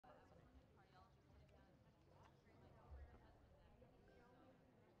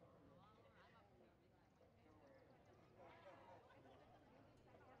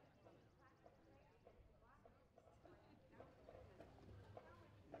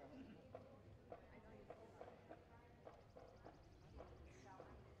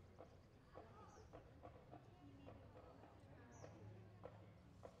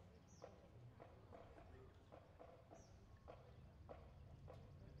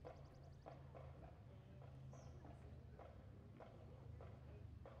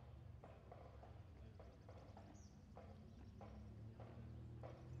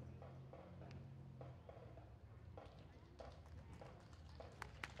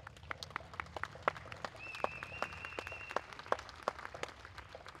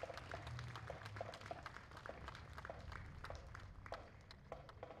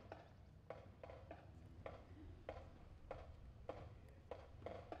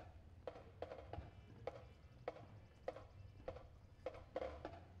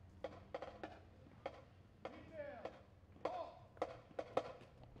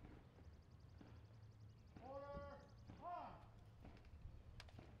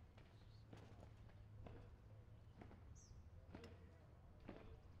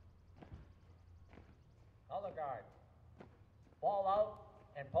color guard. Ball out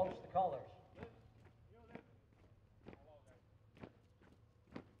and post the colors.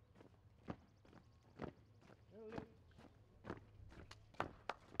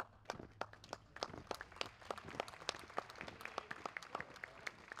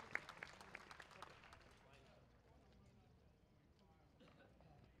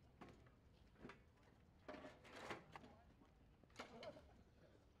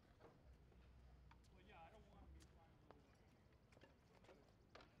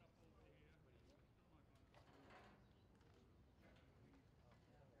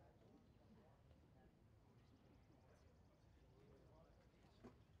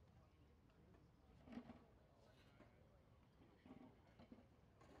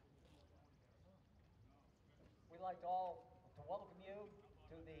 We'd like to welcome you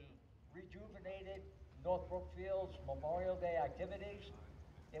to the rejuvenated North Brookfield's Memorial Day activities.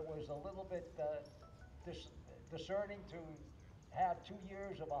 It was a little bit discerning to have 2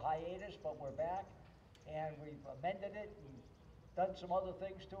 years of a hiatus, but we're back and we've amended it and done some other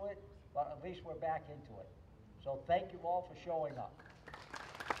things to it, but at least we're back into it. So thank you all for showing up.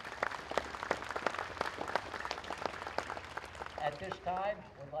 At this time,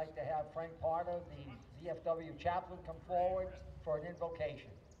 we'd like to have Frank Potter, the VFW chaplain, come forward for an invocation.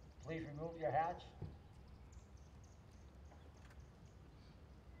 Please remove your hats.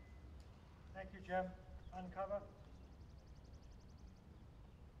 Thank you, Jim. Uncover.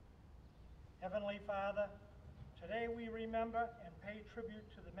 Heavenly Father, today we remember and pay tribute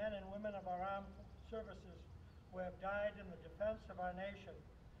to the men and women of our armed services who have died in the defense of our nation,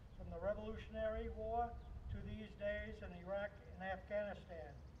 from the Revolutionary War to these days in Iraq and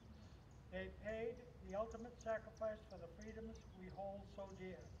Afghanistan. They paid the ultimate sacrifice for the freedoms we hold so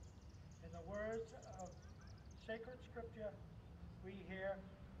dear. In the words of sacred scripture we hear,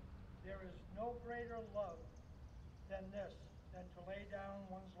 there is no greater love than this, than to lay down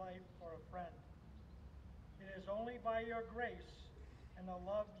one's life for a friend. It is only by your grace and the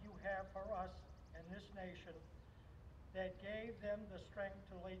love you have for us and this nation that gave them the strength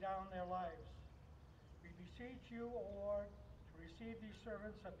to lay down their lives. We beseech you, O Lord, to receive these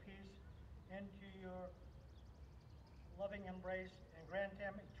servants of peace into your loving embrace and grant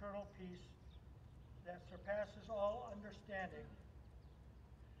them eternal peace that surpasses all understanding.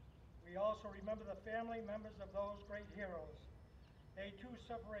 We also remember the family members of those great heroes. They too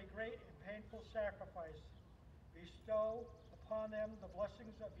suffer a great and painful sacrifice. Bestow upon them the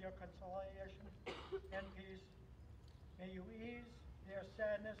blessings of your consolation and peace. May you ease their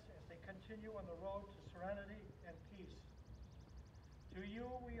sadness as they continue on the road to serenity and peace. To you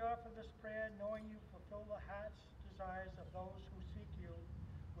we offer this prayer, knowing you fulfill the heart's desires of those who seek you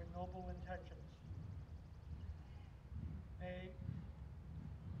with noble intentions. May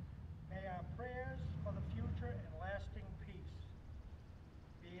our prayers for the future and lasting peace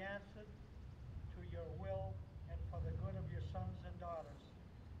be answered to your will and for the good of your sons and daughters.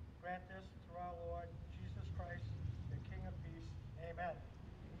 Grant this through our Lord Jesus Christ, the King of Peace. Amen.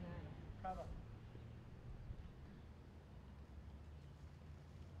 Amen. Cover.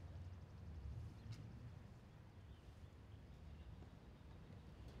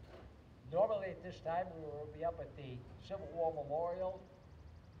 Normally at this time we will be up at the Civil War Memorial,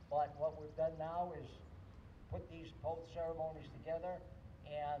 but what we've done now is put these both ceremonies together,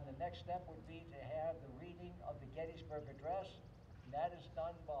 and the next step would be to have the reading of the Gettysburg Address, and that is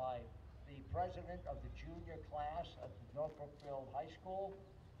done by the president of the junior class of the North Brookfield High School.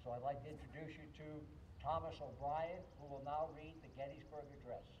 So I'd like to introduce you to Thomas O'Brien, who will now read the Gettysburg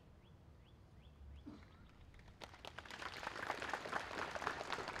Address.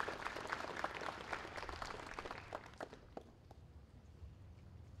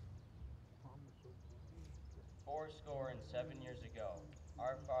 Fourscore and 7 years ago,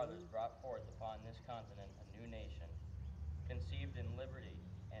 our fathers brought forth upon this continent a new nation, conceived in liberty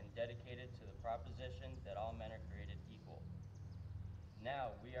and dedicated to the proposition that all men are created equal.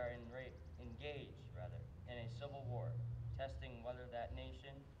 Now we are engaged in a civil war, testing whether that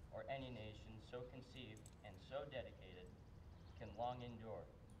nation or any nation so conceived and so dedicated can long endure.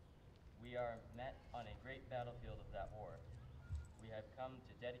 We are met on a great battlefield of that war. We have come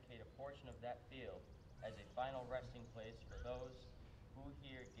to dedicate a portion of that field as a final resting place for those who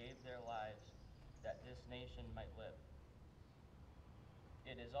here gave their lives that this nation might live.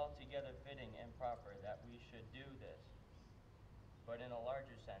 It is altogether fitting and proper that we should do this, but in a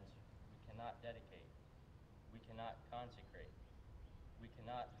larger sense, we cannot dedicate, we cannot consecrate, we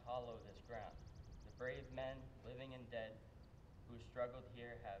cannot hallow this ground. The brave men, living and dead, who struggled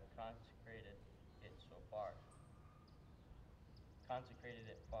here have consecrated it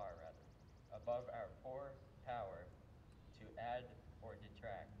far, above our poor power to add or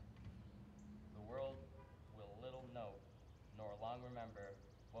detract. The world will little note nor long remember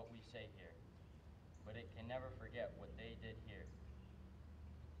what we say here, but it can never forget what they did here.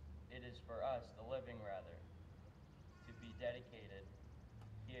 It is for us, the living rather, to be dedicated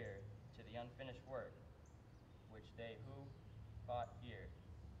here to the unfinished work which they who fought here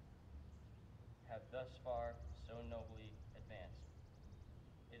have thus far so nobly advanced.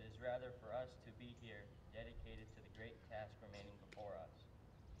 It is rather for us to be here dedicated to the great task remaining before us,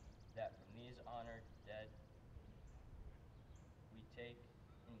 that from these honored dead we take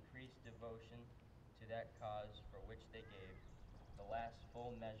increased devotion to that cause for which they gave the last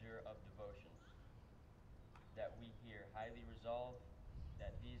full measure of devotion, that we here highly resolve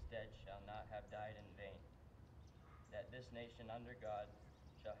that these dead shall not have died in vain, that this nation under God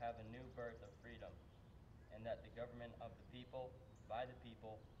shall have a new birth of freedom, and that the government of the people, by the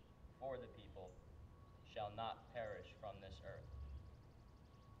people, for the people, shall not perish from this earth.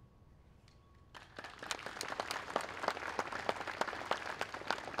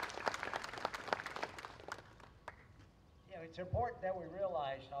 Yeah, it's important that we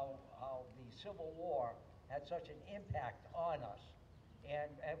realize how the Civil War had such an impact on us. And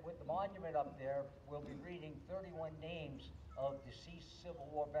with the monument up there, we'll be reading 31 names of deceased Civil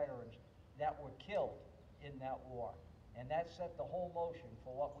War veterans that were killed in that war. And that set the whole motion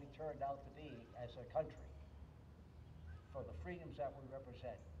for what we turned out to be as a country, for the freedoms that we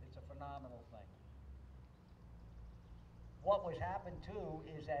represent. It's a phenomenal thing. What was happened too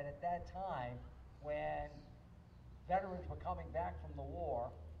is that at that time, when veterans were coming back from the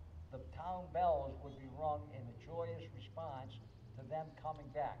war, the town bells would be rung in a joyous response to them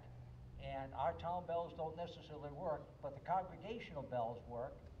coming back. And our town bells don't necessarily work, but the congregational bells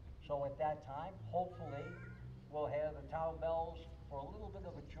work. So at that time, hopefully, we'll have the town bells for a little bit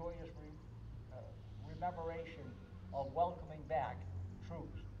of a joyous rememoration of welcoming back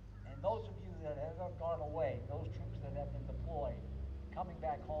troops. And those of you that have gone away, those troops that have been deployed, coming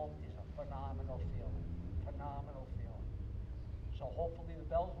back home is a phenomenal feeling. Phenomenal feeling. So hopefully the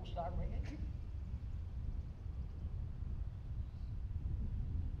bells will start ringing.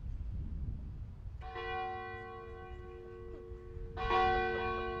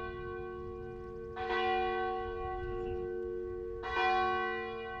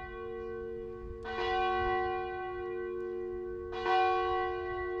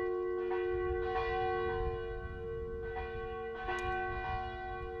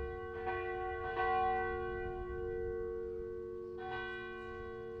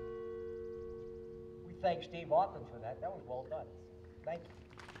 Thank Steve Otland for that. That was well done. Thank you.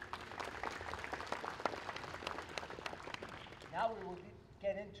 Now we will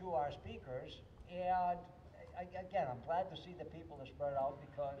get into our speakers, and again, I'm glad to see the people are spread out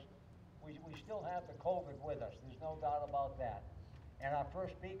because we still have the COVID with us. There's no doubt about that. And our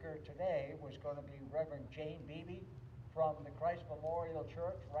first speaker today was going to be Reverend Jane Beebe from the Christ Memorial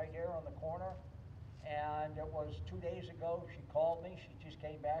Church right here on the corner. And it was 2 days ago, she called me. She just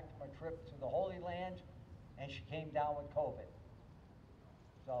came back from a trip to the Holy Land, and she came down with COVID.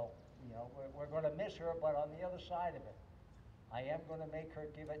 So, you know, we're going to miss her, but on the other side of it, I am going to make her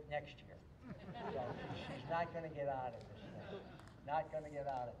give it next year. So she's not going to get out of this thing. Not going to get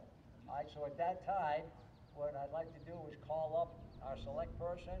out of it. All right, so at that time, what I'd like to do is call up our select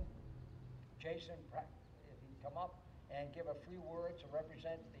person, Jason, if he'd come up and give a few words to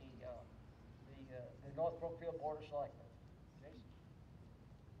represent the North Brookfield Board of Selectmen. Jason?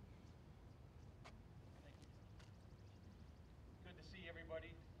 Thank you. Good to see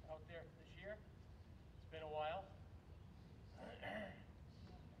everybody out there this year. It's been a while.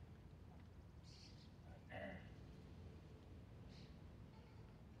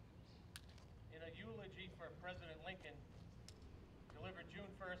 In a eulogy for President Lincoln, delivered June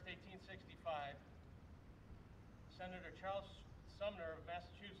 1st, 1865, Senator Charles Sumner of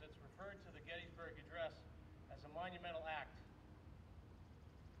Massachusetts referred to the Gettysburg Address as a monumental act.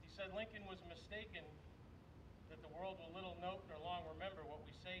 He said Lincoln was mistaken that the world will little note nor long remember what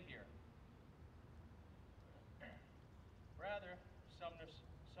we say here. Rather, Sumner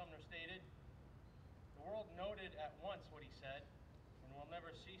stated, the world noted at once what he said and will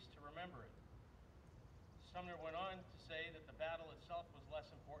never cease to remember it. Sumner went on to say that the battle itself was less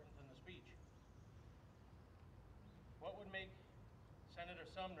important than the speech. What would make Senator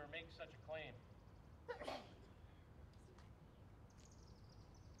Sumner make such a claim?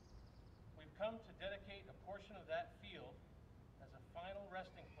 We've come to dedicate a portion of that field as a final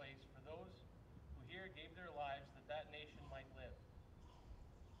resting place for those who here gave their lives that that nation might live.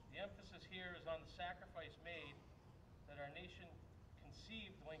 The emphasis here is on the sacrifice made that our nation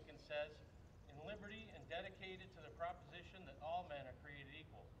conceived, Lincoln says, in liberty and dedicated to the proposition that all men are created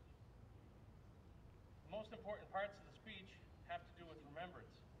equal. The most important parts of the speech have to do with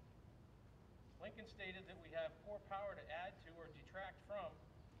remembrance. Lincoln stated that we have poor power to add to or detract from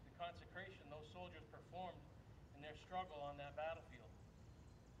the consecration those soldiers performed in their struggle on that battlefield.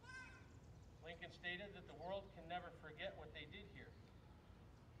 Lincoln stated that the world can never forget what they did here.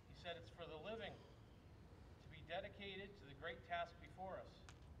 He said it's for the living to be dedicated to the great task before us.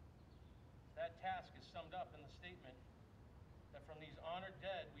 That task is summed up in the statement that from these honored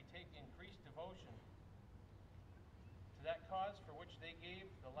dead we take increased devotion to that cause for which they gave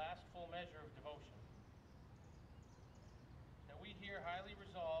the last full measure of devotion. That we here highly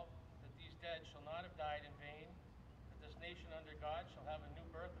resolve that these dead shall not have died in vain, that this nation under God shall have a new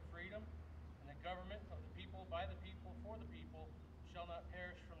birth of freedom, and the government of the people, by the people, for the people, shall not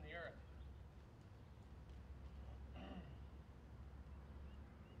perish from the earth.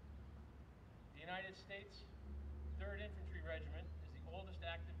 The United States 3rd Infantry Regiment is the oldest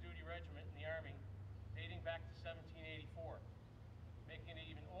active duty regiment in the Army, dating back to 1784, making it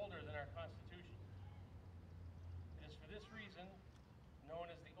even older than our Constitution. It is for this reason known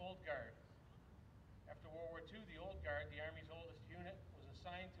as the Old Guard. After World War II, the Old Guard, the Army's oldest unit, was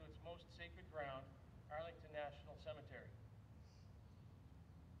assigned to its most sacred ground, Arlington National Cemetery.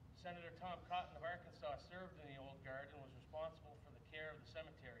 Senator Tom Cotton of Arkansas served in the Old Guard and was responsible for the care of the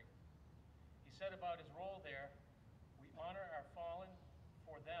cemetery. He said about his role there, "We honor our fallen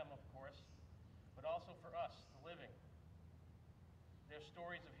for them, of course, but also for us, the living. Their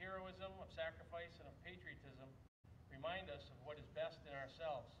stories of heroism, of sacrifice, and of patriotism remind us of what is best in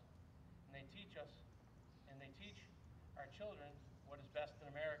ourselves, and they teach our children what is best in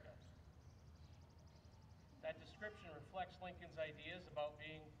America." That description reflects Lincoln's ideas about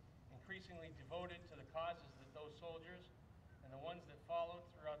being increasingly devoted to the causes that those soldiers and the ones that followed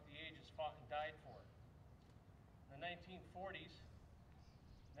throughout the ages fought and died for. In the 1940s,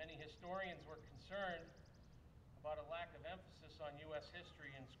 many historians were concerned about a lack of emphasis on U.S.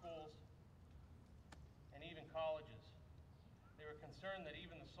 history in schools and even colleges. They were concerned that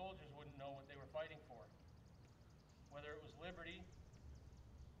even the soldiers wouldn't know what they were fighting for, whether it was liberty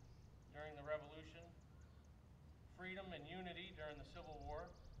during the Revolution, freedom and unity during the Civil War,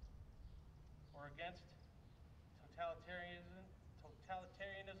 or against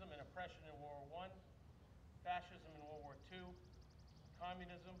totalitarianism and oppression in World War I, fascism in World War II,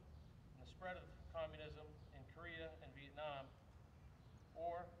 communism and the spread of communism in Korea and Vietnam,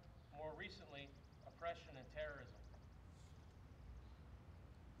 or more recently, oppression and terrorism.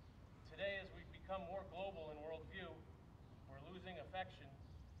 Today, as we've become more global in worldview, we're losing affection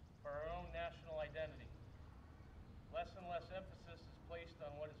for our own national identity. Less and less emphasis is placed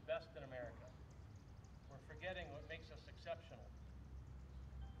on what is best in America. We're forgetting what makes us exceptional.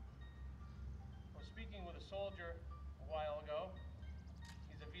 I was speaking with a soldier a while ago.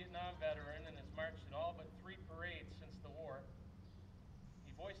 He's a Vietnam veteran and has marched in all but 3 parades since the war.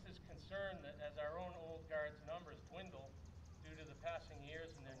 He voiced his concern that as our own Old Guard's numbers dwindle due to the passing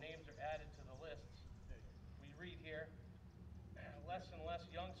years and their names are added to the lists, we read here, less and less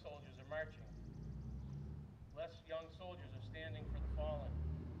young soldiers are marching. Less young soldiers are standing for the fallen.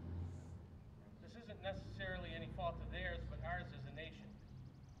 This isn't necessarily any fault of theirs, but ours as a nation.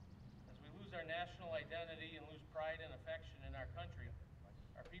 As we lose our national identity and lose pride and affection in our country,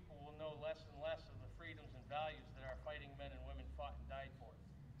 our people will know less and less of the freedoms and values that our fighting men and women fought and died for.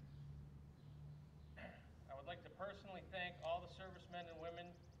 I would like to personally thank all the servicemen and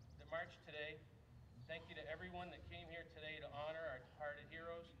women that marched today. Thank you to everyone that came here today to honor our departed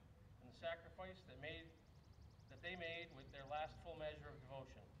heroes and the sacrifice that they made with their last full measure of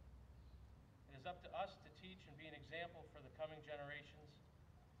devotion. It is up to us to teach and be an example for the coming generations.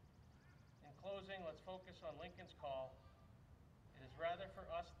 In closing, let's focus on Lincoln's call. It is rather for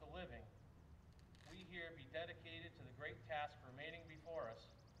us, the living, we here be dedicated to the great task remaining before us,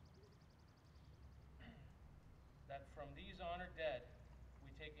 that from these honored dead, we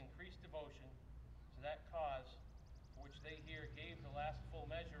take increased devotion to that cause for which they here gave the last full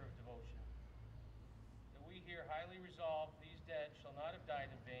measure of devotion. That we here highly resolve these dead shall not have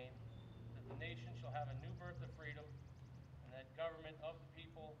died in vain, that the nation shall have a new birth of freedom, and that government of the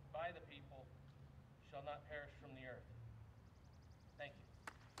people, by the people, shall not perish from the earth. Thank you.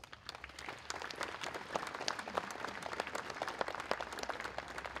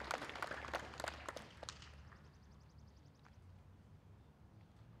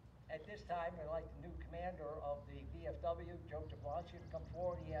 At this time, I'd like the new commander of the VFW, Joe Jablonski, to come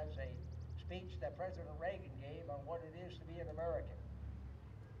forward. He has a speech that President Reagan gave on what it is to be an American.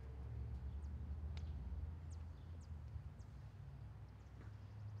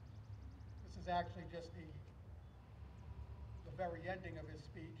 This is actually just the very ending of his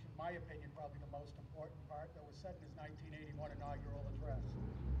speech, in my opinion, probably the most important part that was said in his 1981 inaugural address.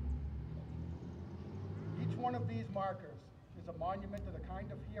 Each one of these markers is a monument to the kind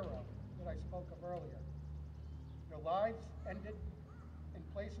of hero that I spoke of earlier. Their lives ended in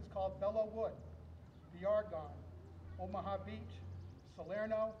places called Belleau Wood, the Argonne, Omaha Beach,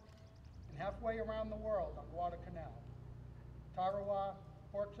 Salerno, and halfway around the world on Guadalcanal, Tarawa,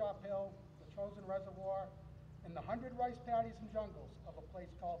 Pork Chop Hill, the Chosin Reservoir, and the 100 rice paddies and jungles of a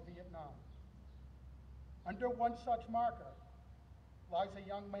place called Vietnam. Under one such marker lies a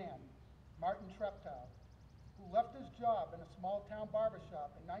young man, Martin Treptow, who left his job in a small town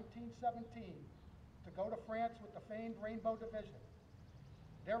barbershop in 1917 to go to France with the famed Rainbow Division.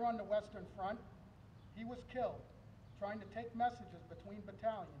 There on the Western Front, he was killed trying to take messages between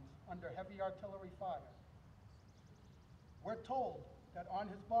battalions under heavy artillery fire. We're told that on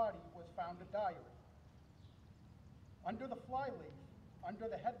his body was found a diary. Under the flyleaf, under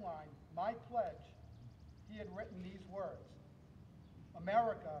the headline, "My Pledge," he had written these words: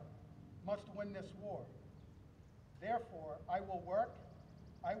 "America must win this war. Therefore, I will work,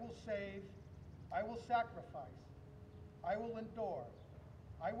 I will save, I will sacrifice, I will endure,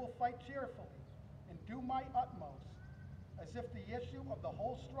 I will fight cheerfully, and do my utmost, as if the issue of the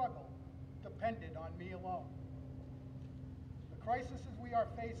whole struggle depended on me alone." The crises we are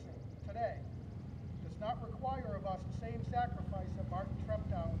facing today does not require of us the same sacrifice that Martin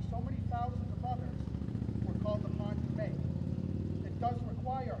Treptow and so many thousands of others were called upon to make. It does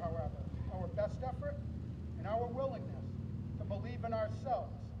require, however, our best effort and our willingness to believe in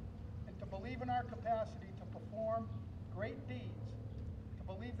ourselves and to believe in our capacity to perform great deeds, to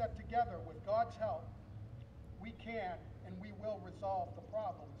believe that together, with God's help, we can and we will resolve the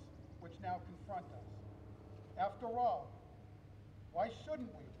problems which now confront us. After all, why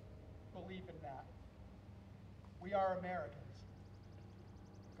shouldn't we believe in that? We are Americans.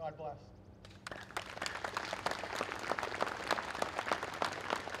 God bless.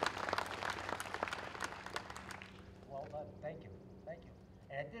 Well done, thank you, thank you.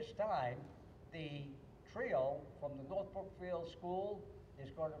 And at this time, the trio from the North Brookfield School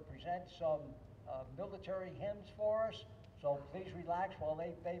is going to present some military hymns for us, so please relax while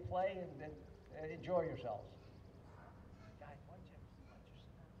they play and enjoy yourselves. Guy, why don't you sit down?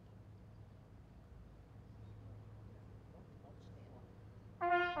 Don't stand up.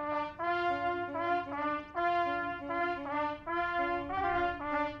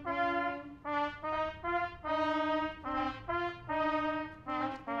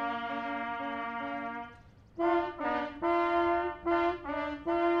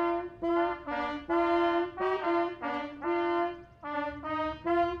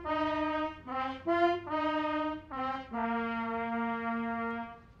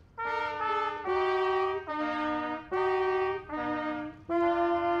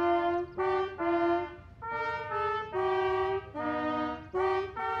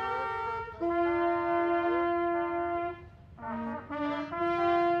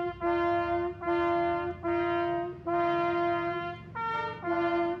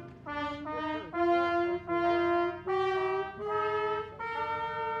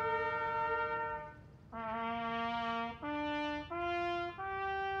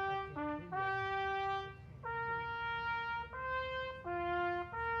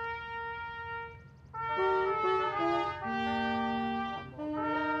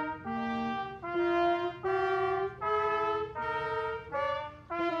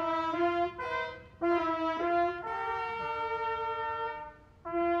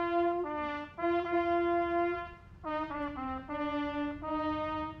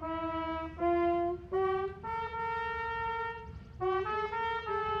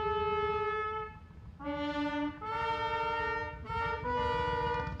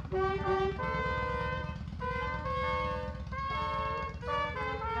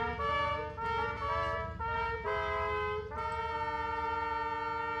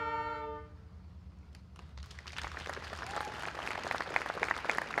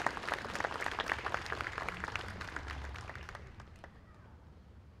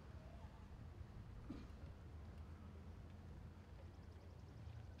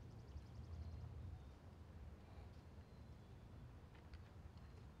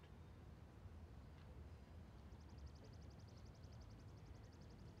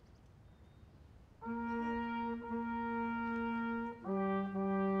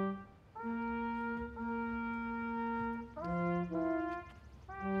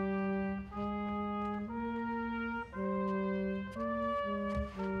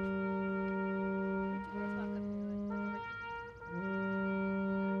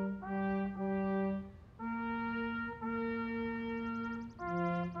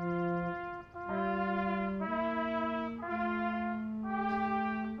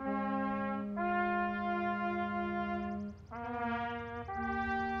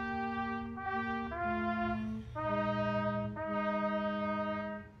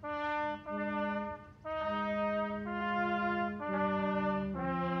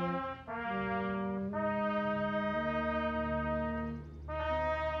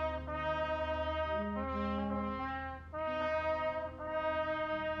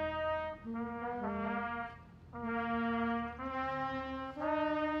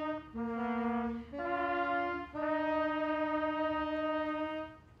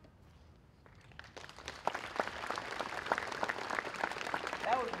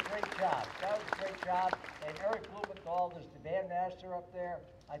 great job. And Eric Blumenthal is the bandmaster up there.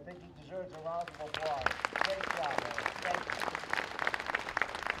 I think he deserves a round of applause. Great job, Eric. Thank you.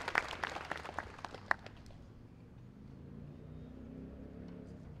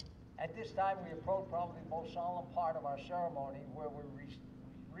 At this time, we approach probably the most solemn part of our ceremony, where we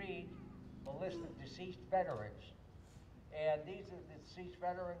read the list of deceased veterans. And these are the deceased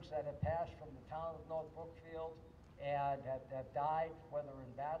veterans that have passed from the town of North Brookfield and have died, whether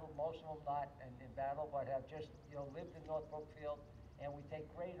in battle, most of them not in battle, but have just, lived in North Brookfield. And we take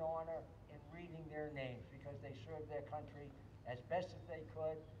great honor in reading their names because they served their country as best as they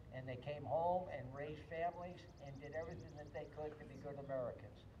could, and they came home and raised families and did everything that they could to be good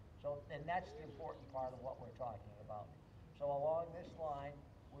Americans. So, and that's the important part of what we're talking about. So along this line,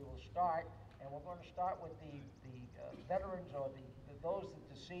 we will start, and we're going to start with the veterans, or those that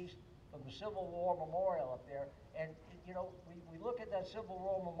deceased from the Civil War Memorial up there. And we look at that Civil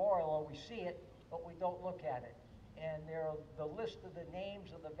War Memorial, or we see it, but we don't look at it. And there are the list of the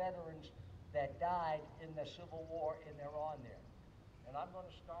names of the veterans that died in the Civil War, and they're on there. And I'm going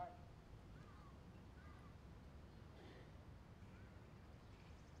to start.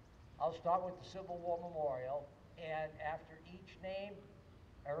 I'll start with the Civil War Memorial, and after each name,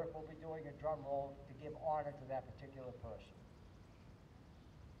 Eric will be doing a drum roll to give honor to that particular person.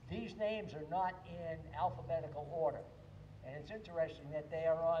 These names are not in alphabetical order, and it's interesting that they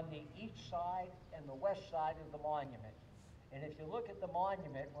are on the east side and the west side of the monument. And if you look at the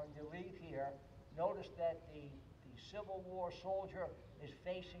monument when you leave here, notice that the Civil War soldier is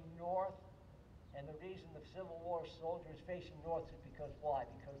facing north, and the reason the Civil War soldier is facing north is because why?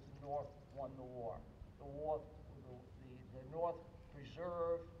 Because the North won the war. The North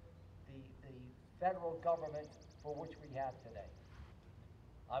preserved the federal government for which we have today.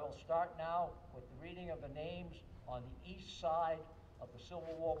 I will start now with the reading of the names on the east side of the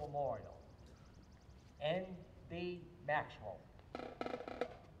Civil War Memorial. N.B. Maxwell,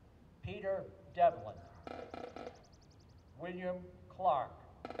 Peter Devlin, William Clark,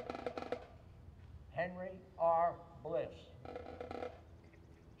 Henry R. Bliss,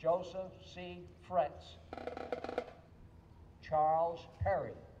 Joseph C. Fretz, Charles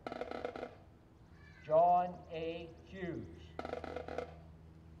Perry, John A. Hughes,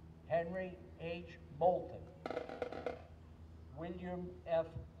 Henry H. Moulton, William F.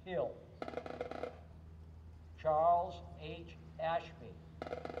 Hill, Charles H. Ashby,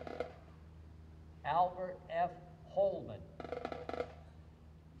 Albert F. Holman,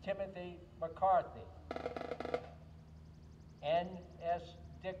 Timothy McCarthy, N.S.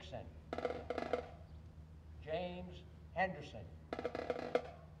 Dixon, James Henderson,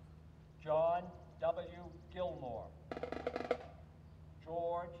 John W. Gilmore,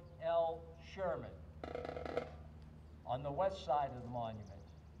 George L. Sherman. On the west side of the monument,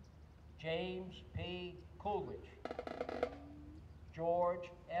 James P. Coolidge,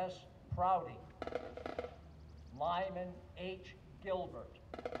 George S. Prouty, Lyman H. Gilbert,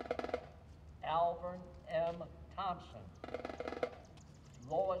 Alvin M. Thompson,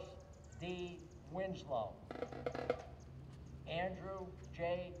 Lois D. Winslow, Andrew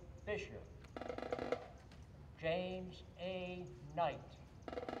J. Fisher, James A. Knight,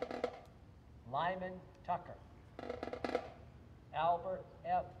 Lyman Tucker, Albert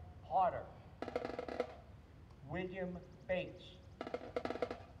F. Potter, William Bates,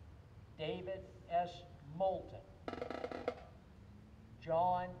 David S. Moulton,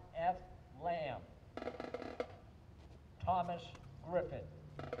 John F. Lamb, Thomas Griffin,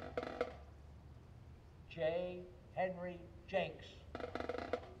 J. Henry Jenks,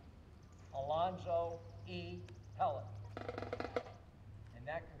 Alonzo E. Pellet. And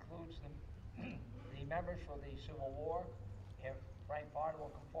that concludes the members for the Civil War. If Frank Potter will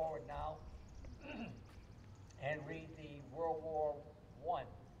come forward now and read the World War I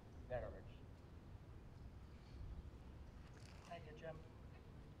veterans. Thank you, Jim.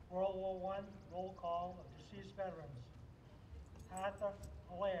 World War I roll call of deceased veterans. Arthur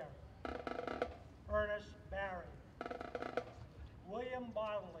Allaire, Ernest Barry, William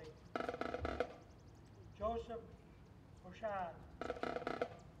Bodley, Joseph Bouchard,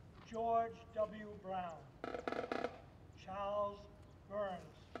 George W. Brown, Charles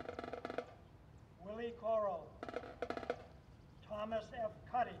Burns, Willie Coro, Thomas F.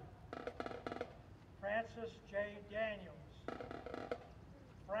 Cuddy, Francis J. Daniels,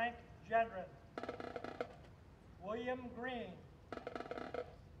 Frank Gendron, William Green,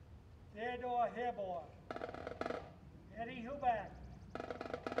 Theodore Herbor, Eddie Huback,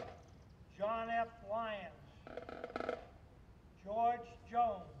 John F. Lyons, George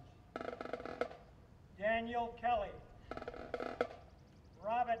Jones, Daniel Kelly,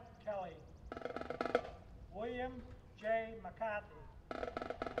 Robert Kelly, William J. McCarthy,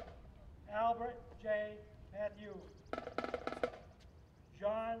 Albert J. Matthew,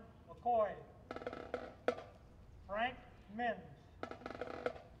 John McCoy, Frank Minns,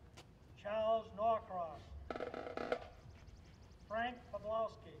 Charles Norcross, Frank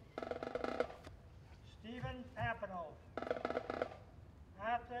Pawlowski, Stephen Papineau,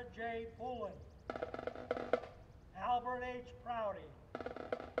 Arthur J. Poulin, Albert H. Prouty,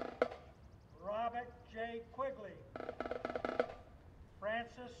 Robert J. Quigley,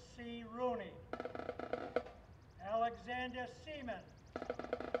 Francis C. Rooney, Alexander Seaman,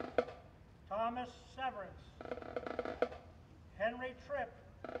 Thomas Severance, Henry Tripp,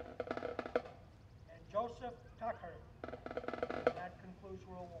 and Joseph Tucker. That concludes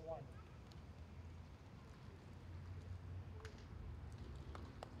World War I.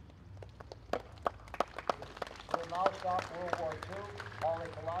 We'll now start World War II. Paulie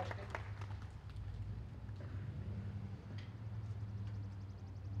Pawlowski.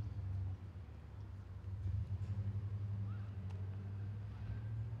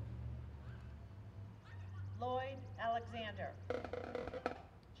 Lloyd Alexander,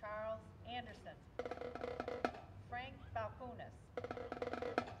 Charles Anderson, Frank Balkunas,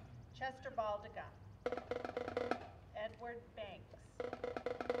 Chester Baldiga, Edward Banks,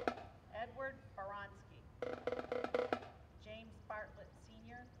 Edward Baronsky, James Bartlett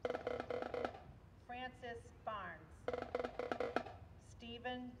Sr., Francis Barnes,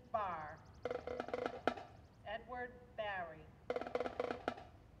 Stephen Barr, Edward Barry,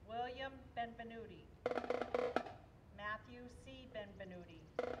 William Benvenuti, Matthew C. Benvenuti,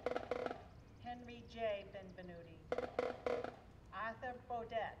 Henry J. Benvenuti, Arthur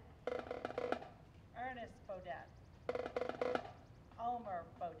Bodett, Ernest Bodett, Omer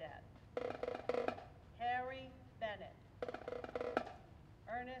Bodett, Harry Bennett,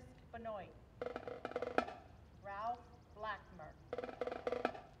 Ernest Benoit, Ralph Blackmer,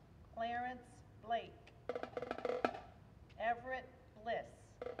 Clarence Blake, Everett Bliss,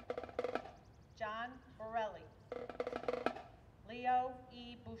 John Borelli, Leo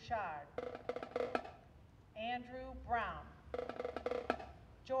E. Bouchard, Andrew Brown,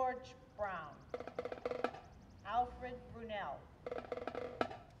 George Brown, Alfred Brunel,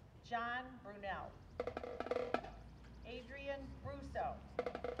 John Brunel, Adrian Brusso,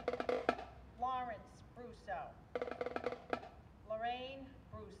 Lawrence Brusso, Lorraine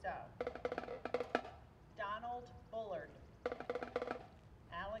Brusso, Donald Bullard,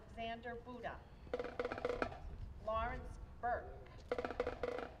 Alexander Buda, Lawrence Burke,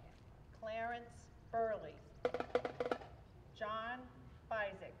 Clarence Burley, John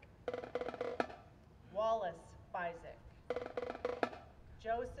Bizek, Wallace Bizek,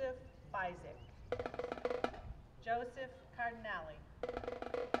 Joseph Bizek, Joseph Cardinale,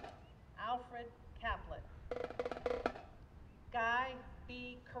 Alfred Kaplan, Guy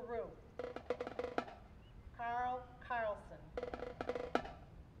B. Carew, Carl Carlson,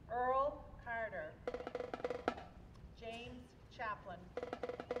 Earl Carter, James Chaplin,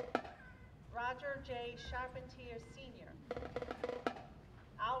 Roger J. Charpentier Sr.,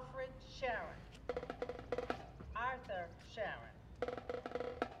 Alfred Sharon, Arthur Sharon,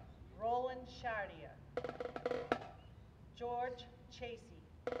 Roland Chartier, George Chasey,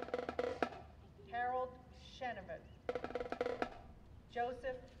 Harold Chenevert,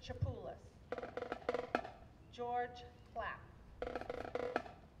 Joseph Chapulis, George Clapp,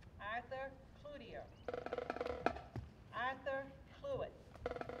 Arthur Cloutier, Arthur Cluett,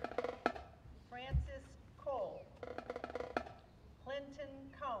 Francis Cole, Clinton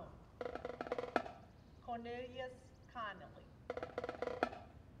Cone, Cornelius Connolly,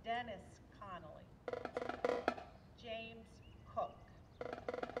 Dennis Connolly, James Cook.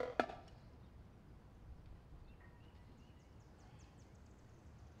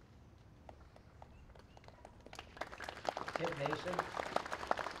 Kid Mason.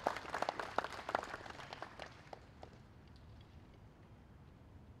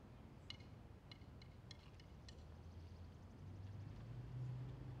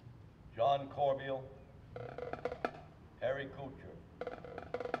 John Corbeil, Harry Kuchar,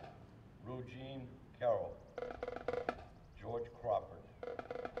 Eugene Carroll, George Crawford,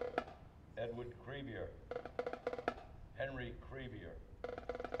 Edward Crevier, Henry Crevier,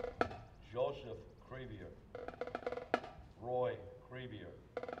 Joseph Crevier, Roy Crevier,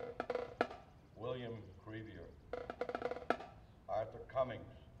 William Crevier, Arthur Cummings,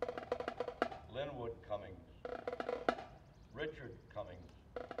 Linwood Cummings, Richard Cummings,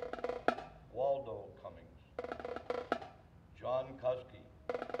 Waldo Cummings, John Kuski,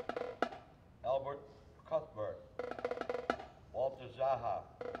 Albert Cuthbert, Walter Zaha,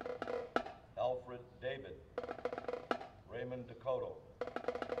 Alfred David,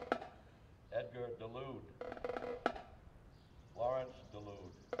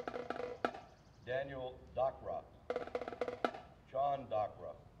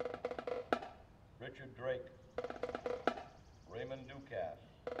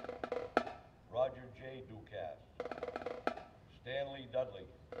 Stanley Dudley,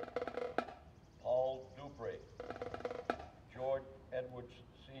 Paul Dupre, George Edwards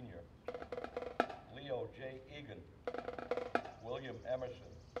Sr., Leo J. Egan, William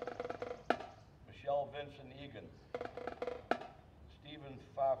Emerson, Michelle Vincent Egan, Stephen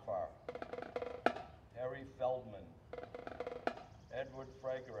Farfar, Harry Feldman, Edward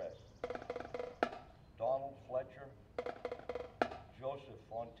Frageres, Donald Fletcher, Joseph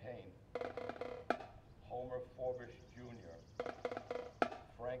Fontaine, Homer Forbish Jr.,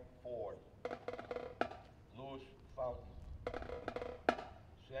 Frank Ford, Louis Fountain,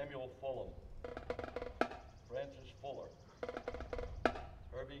 Samuel Fulham, Francis Fuller,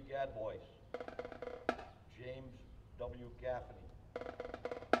 Herbie Gadbois, James W. Gaffney,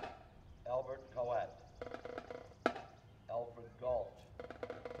 Albert Coat, Alfred Galt,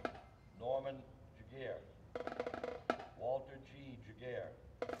 Norman Jaguar, Walter G. Jaguar,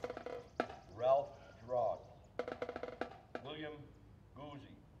 Ralph Gerard, William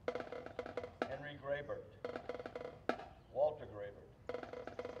Guzzi, Henry Graybert, Walter Graybert,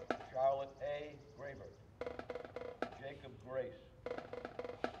 Charlotte A. Graybert, Jacob Grace,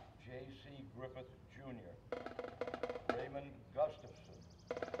 J.C. Griffith Jr., Raymond Gustafson,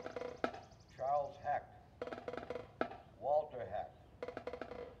 Charles Hack, Walter Hack,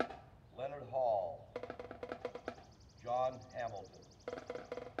 Leonard Hall, John Hamilton.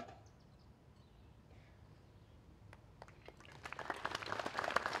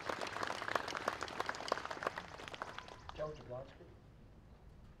 Joe Jablonski.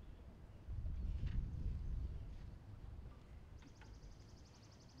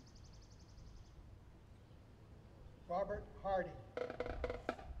 Robert Hardy.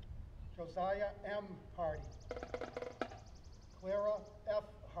 Josiah M. Hardy. Clara F.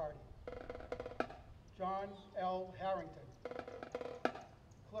 Hardy. John L. Harrington.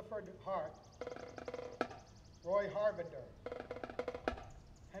 Clifford Hart. Roy Harvinder.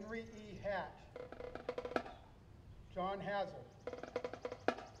 Henry E. Hatch. John Hazard.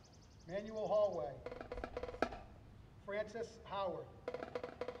 Manuel Hallway. Francis Howard.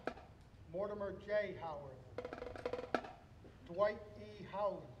 Mortimer J. Howard. Dwight E.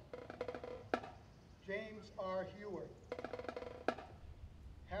 Howland. James R. Heward.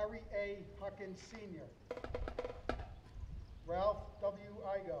 Harry A. Huckins Sr. Ralph W.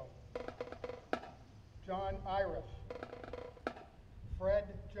 Igo. John Irish. Fred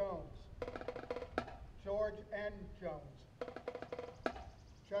Jones. George N. Jones.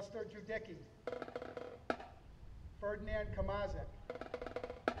 Chester Judicki. Ferdinand Kamazik.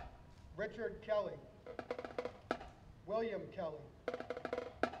 Richard Kelly. William Kelly.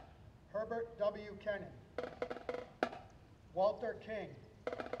 Herbert W. Kennan. Walter King.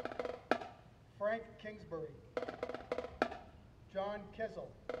 Frank Kingsbury. John Kizel.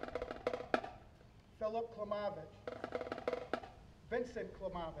 Philip Klimovich. Vincent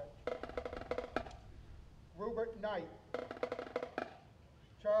Klimovich. Rupert Knight.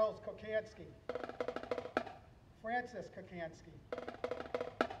 Charles Kokansky. Francis Kokansky.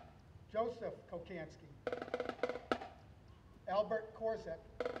 Joseph Kokansky. Albert Korsak.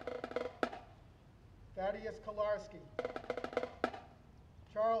 Thaddeus Kolarski.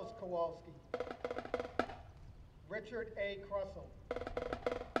 Charles Kowalski. Richard A. Krussell.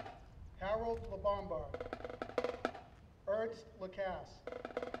 Harold LeBombard. Ernst Lacasse.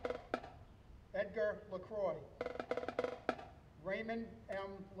 Edgar LaCroix. Raymond M.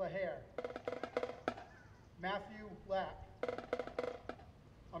 Lahair. Matthew Lack.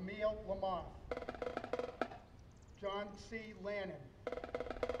 Emile Lamont. John C. Lannon.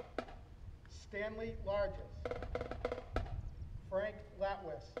 Stanley Largess. Frank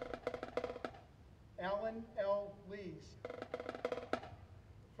Latwis. Alan L. Lees.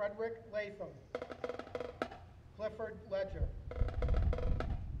 Frederick Latham. Clifford Ledger.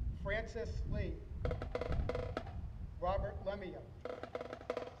 Francis Lee. Robert Lemia.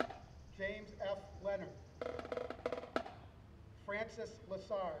 James F. Leonard. Francis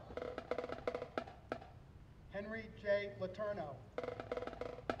Lassard. Henry J. Letourneau.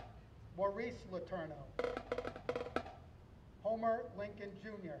 Maurice Letourneau. Homer Lincoln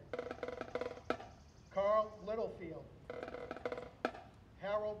Jr. Carl Littlefield.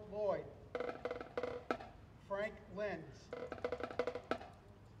 Harold Lloyd. Frank Linz.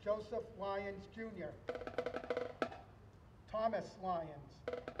 Joseph Lyons Jr. Thomas Lyons.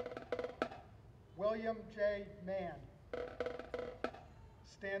 William J. Mann.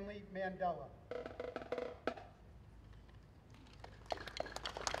 Stanley Mandela.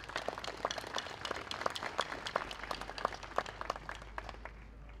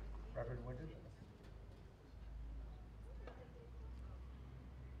 Reverend Winters.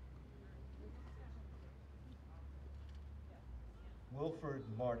 Wilford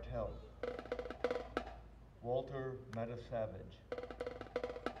Martell, Walter Matasavage,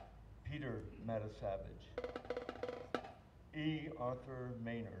 Peter Matasavage, E. Arthur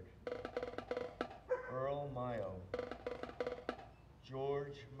Maynard, Earl Mayo,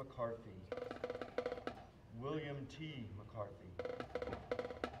 George McCarthy, William T. McCarthy,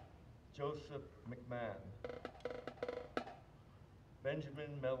 Joseph McMahon,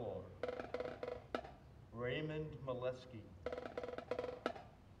 Benjamin Mellor, Raymond Molesky,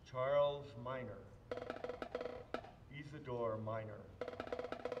 Charles Minor, Isidore Minor,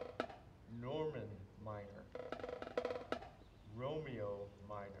 Norman Minor, Romeo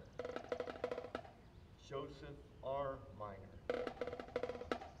Minor, Joseph R. Minor,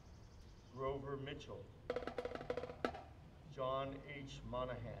 Grover Mitchell, John H.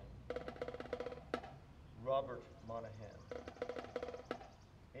 Monahan, Robert Monahan,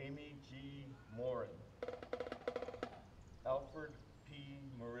 Amy G. Morin, Alfred P.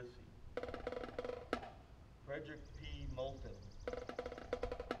 Morrissi, Frederick P. Moulton,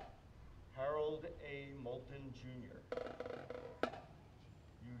 Harold A. Moulton Jr.,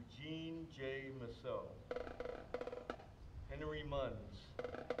 Eugene J. Massot, Henry Munns,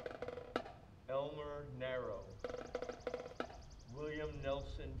 Elmer Narrow, William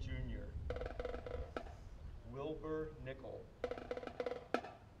Nelson Jr., Wilbur Nickel,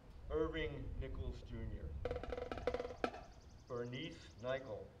 Irving Nichols Jr., Bernice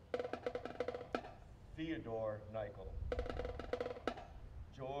Nichol, Theodore Nichol,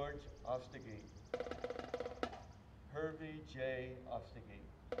 George Ostegui, Hervey J. Ostegui,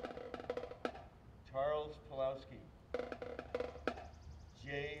 Charles Pulowski,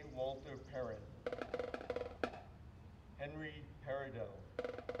 J. Walter Perrin, Henry Peridot,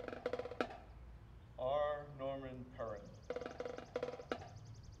 R. Norman Perrin,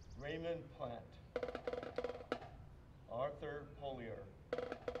 Raymond Plant, Arthur Polier,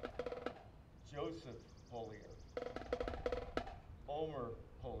 Joseph Polier, Omer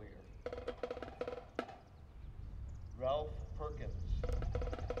Polier, Ralph Perkins,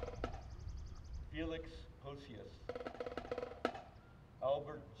 Felix Hosius,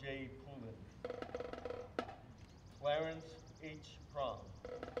 Albert J. Poulin, Clarence H. Prom,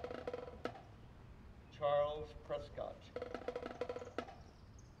 Charles Prescott,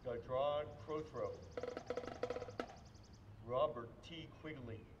 Gadrad Prothrow, Robert T.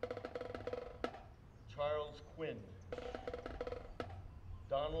 Quigley, Charles Quinn,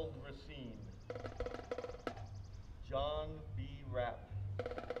 Donald Racine, John B. Rapp,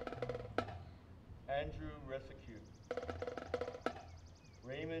 Andrew Resicue,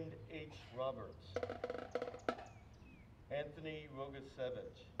 Raymond H. Roberts, Anthony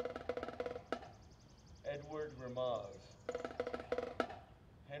Rogasevich, Edward Ramaz,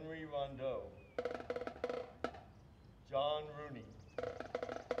 Henry Rondeau, John Rooney,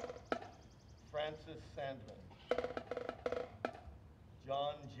 Francis Sandman,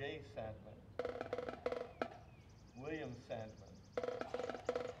 John J. Sandman, William Sandman,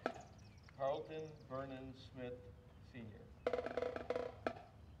 Carlton Vernon Smith, Sr.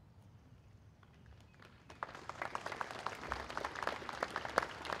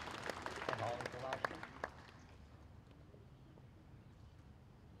 And Holly Pulaski.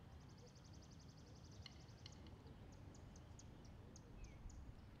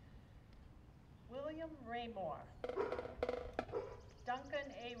 William Raymore,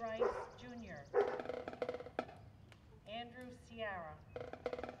 Duncan A. Rice Jr., Andrew Sierra,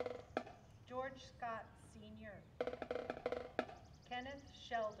 George Scott Sr., Kenneth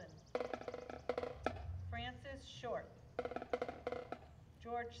Sheldon, Francis Short,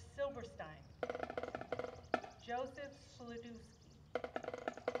 George Silverstein, Joseph Sludowski,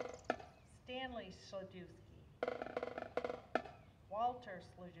 Stanley Sludowski, Walter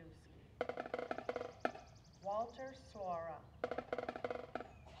Sludowski, Walter Slora,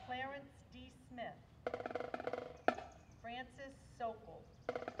 Clarence D. Smith, Francis Sokol,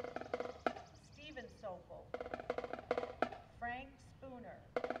 Stephen Sokol, Frank Spooner,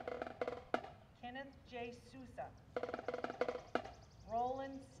 Kenneth J. Sousa,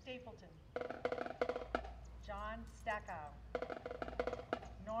 Roland Stapleton, John Stackow,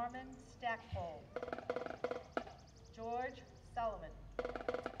 Norman Stackpole, George Sullivan,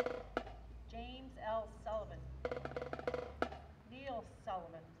 James L. Sullivan, Neil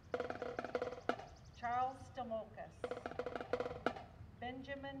Sullivan, Charles Stamokis,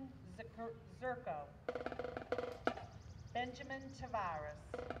 Benjamin Zerko, Benjamin Tavares,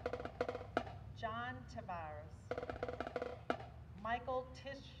 John Tavares, Michael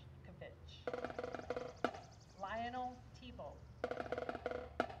Tishkovich, Lionel Tebow,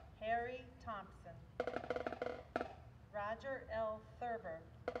 Harry Thompson, Roger L. Thurber,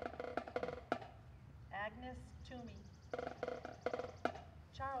 Agnes Toomey,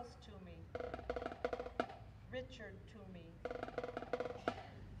 Charles Toomey, Richard Toomey,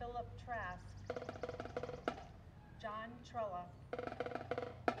 Philip Trask, John Trella,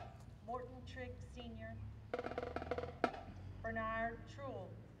 Morton Trigg Sr., Bernard Truhl,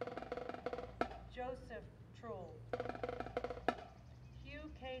 Joseph Truhl, Hugh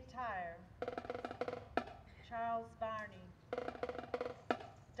K. Tyre, Charles Barney,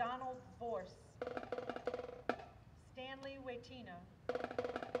 Donald Vorse, Stanley Waitina,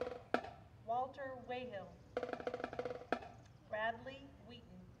 Walter Wayhill, Bradley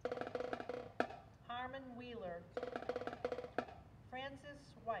Wheaton, Harmon Wheeler,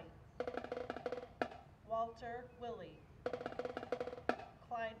 Francis White, Walter Willie,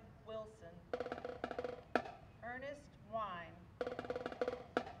 Clyde Wilson, Ernest Wine,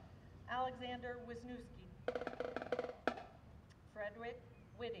 Alexander Wisniewski, Frederick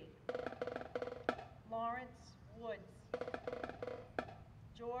Whitty, Lawrence Woods,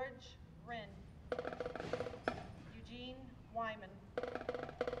 George Rinn, Eugene Wyman,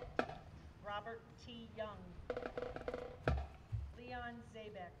 Robert T. Young, Leon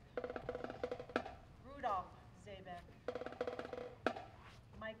Zabek, Rudolph Zabek,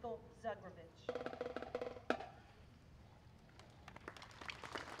 Michael Zugrovich.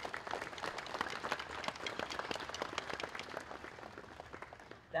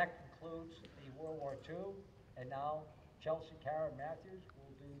 That concludes the World War II, and now Chelsea Karen Matthews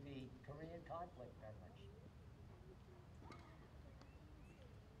will do the Korean conflict veterans.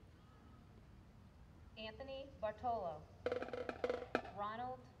 Anthony Bartolo,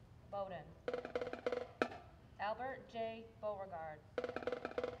 Ronald Bowden, Albert J. Beauregard,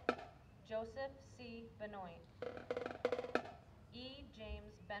 Joseph C. Benoit, E.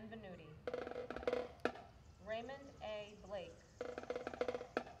 James Benvenuti, Raymond A. Blake,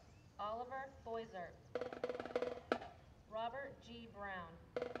 Oliver Boisert, Robert G. Brown,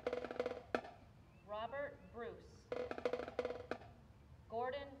 Robert Bruce,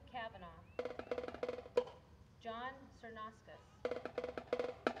 Gordon Kavanaugh, John Cernascus,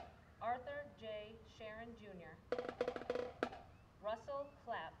 Arthur J. Sharon Jr., Russell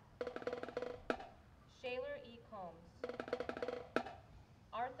Clapp, Shaler E. Combs,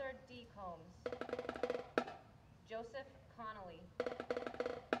 Arthur D. Combs, Joseph Connolly,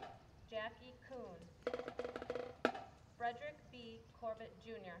 Jackie Kuhn, Frederick B. Corbett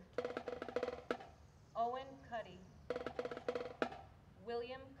Jr., Owen Cuddy,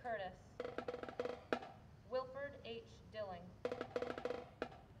 William Curtis, Wilford H. Dilling,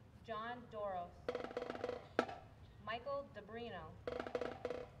 John Doros, Michael DeBrino,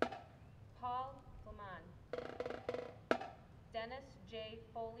 Paul Flaman, Dennis J.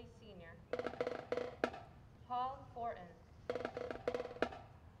 Foley Sr., Paul Fortin,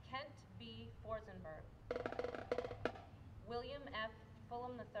 Kent B. Forsenberg, William F.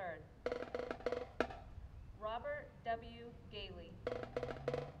 Fulham III, Robert W. Gailey,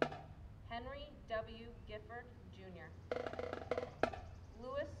 Henry W. Gifford, Jr.,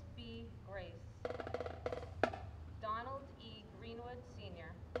 Louis B. Grace, Donald E. Greenwood,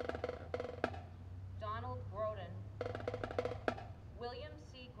 Sr., Donald Groden, William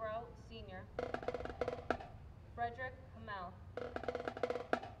C. Grout, Sr., Frederick Hamel,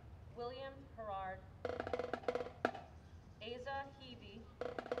 William Herard, Asa Heavey,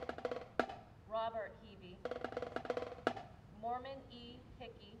 Robert Heavey, Mormon E.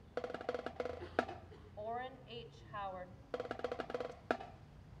 Hickey, Orrin H. Howard,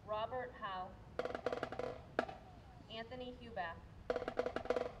 Robert Howe, Anthony Huback,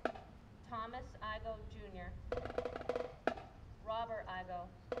 Thomas Igo Jr., Robert Igo,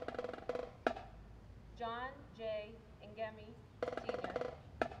 John J. Ingemi Sr.,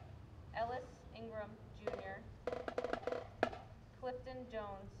 Ellis Ingram Jr., Clifton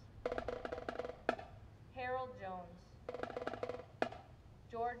Jones, Harold Jones,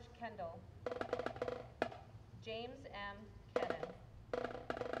 George Kendall, James M. Kennan,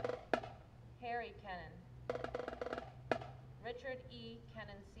 Harry Kennan, Richard E.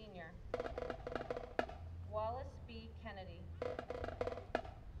 Kennan Sr., Wallace B. Kennedy,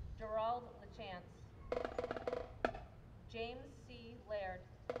 Gerald LaChance, James C. Laird,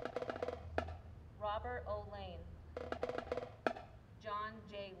 Robert O. Lane, John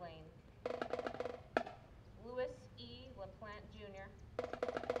J. Lane, Louis E. LaPlante Jr.,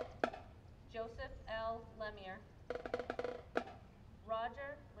 Joseph L. Lemire,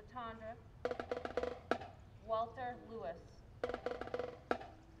 Roger Latondra, Walter Lewis,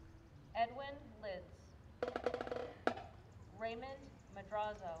 Edwin Lids, Raymond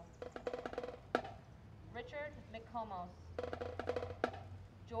Madrazo, Richard McComos,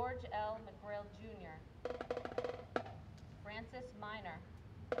 George L. McGrail Jr., Francis Minor,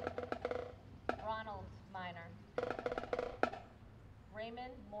 Ronald Minor,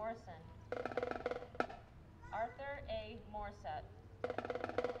 Raymond Morrison, Arthur A. Morissette,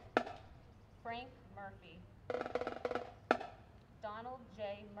 Frank Murphy, Donald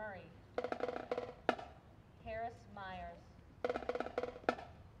J. Murray, Harris Myers,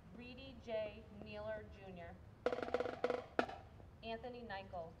 Reedy J. Nealer Jr., Anthony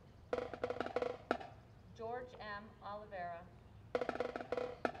Nichol, George M. Oliveira,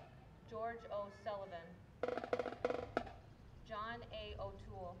 George O. Sullivan, John A.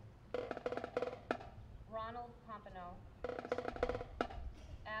 O'Toole, Ronald Pompano,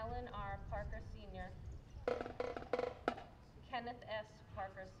 Alan R. Parker Sr., Kenneth S.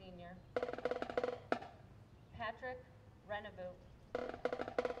 Parker Sr., Patrick Renevue,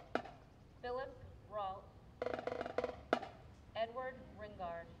 Philip Rault, Edward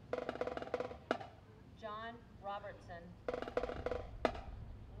Ringard, John Robertson,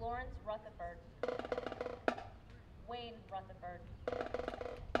 Lawrence Rutherford, Wayne Rutherford,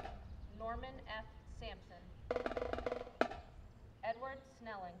 Norman F. Sampson, Edward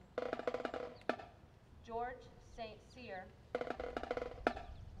Snelling, George St. Cyr,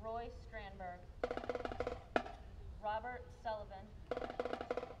 Roy Strandberg, Robert Sullivan,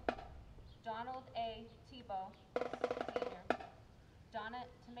 Donald A. Tebow, Sr., Donna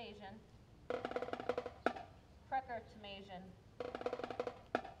Tamazian, Precker Tamazian,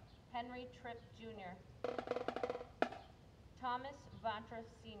 Henry Tripp Jr., Thomas Vantra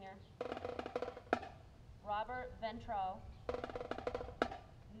Sr., Robert Ventrell,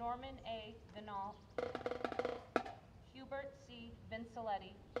 Norman A. Vinault, Hubert C.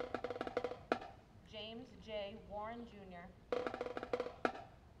 Vinciletti, James J. Warren Jr.,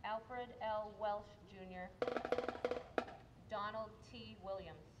 Alfred L. Welsh Jr., Donald T.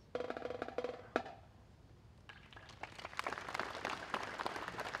 Williams.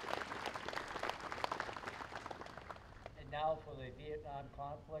 And now for the Vietnam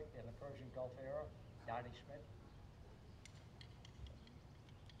conflict and the Persian Gulf era, Donnie Smith.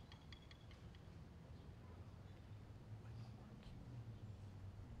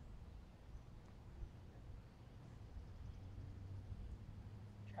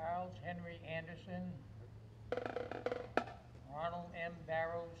 Charles Henry Anderson, Ronald M.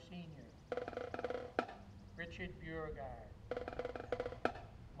 Barrows Sr., Richard Beauregard,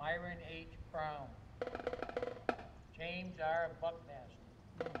 Myron H. Brown, James R.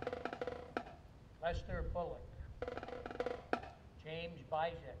 Buckmaster, Lester Bullock, James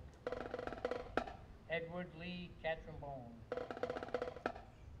Bizek, Edward Lee Catrombone,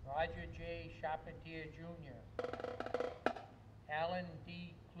 Roger J. Charpentier Jr., Alan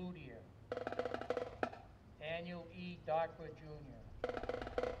D. Cloutier, Daniel E. Dockwra Jr.,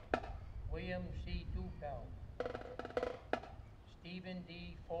 William C. Dupel, Stephen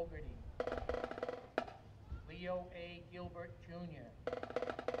D. Fogarty, Leo A. Gilbert Jr.,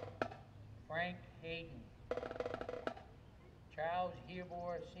 Frank Hayden, Charles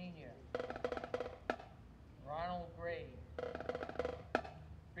Hebor Sr., Ronald Gray,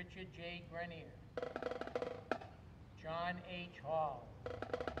 Richard J. Grenier, John H. Hall,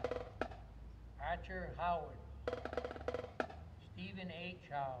 Archer Howard, Stephen H.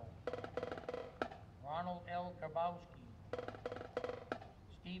 Howe, Ronald L. Karbowski,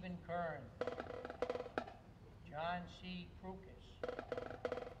 Stephen Kern, John C. Krukas,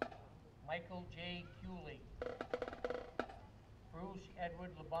 Michael J. Cooley, Bruce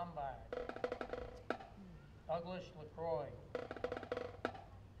Edward LeBombard, Douglas LaCroix,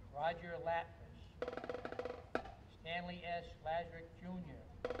 Roger Latvis, Stanley S. Lazarick Jr.,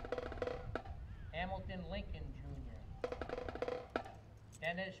 Hamilton Lincoln Jr.,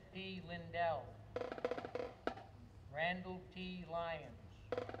 Dennis P. Lindell, Randall T. Lyons,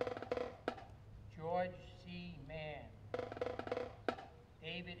 George C. Mann,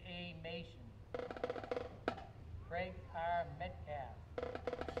 David A. Mason, Craig R. Metcalf,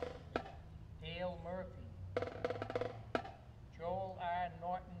 Dale Murphy, Joel R.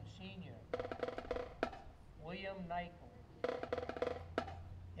 Norton Sr., William Nichol,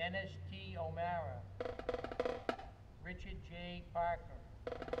 Dennis T. O'Mara, Richard J. Parker,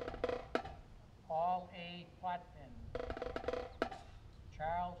 Paul A. Potvin,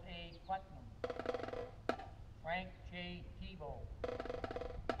 Charles A. Putnam, Frank J. Tebow,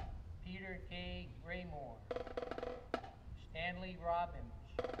 Peter K. Graymore, Stanley Robbins,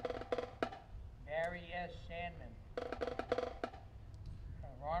 Barry S. Sandman,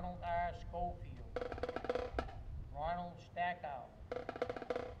 Ronald R. Schofield, Ronald Stackow,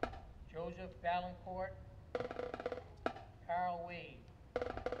 Joseph Valancourt, Carl Wade.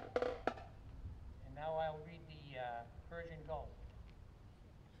 And now I'll read the Persian Gulf.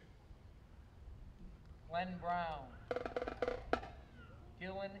 Glenn Brown,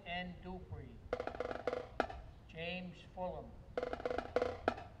 Dylan N. Dupree, James Fulham,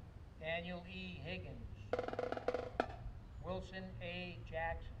 Daniel E. Higgins, Wilson A.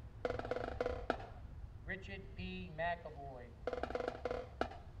 Jackson, Richard P. McAvoy,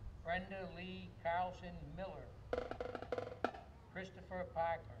 Brenda Lee Carlson Miller, Christopher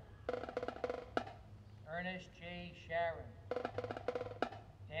Parker, Ernest J. Sharon,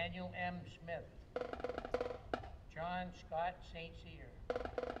 Daniel M. Smith, John Scott St. Cyr.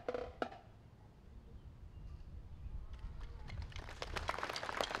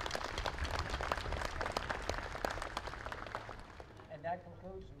 And that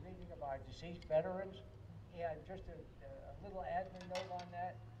concludes the reading of our deceased veterans. And just a little admin note on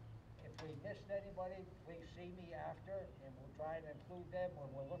that. If we missed anybody, please see me after, and we'll try and include them.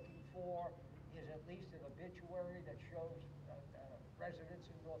 What we're looking for is at least an obituary that shows residents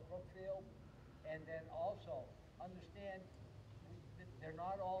in North Brookfield. And then also, understand, they're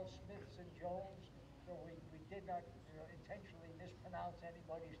not all Smiths and Jones, so we did not intentionally mispronounce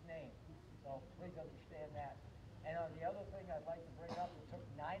anybody's name. So please understand that. And on the other thing I'd like to bring up, it took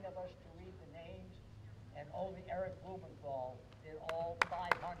 9 of us to read the names, and only Eric Blumenthal did all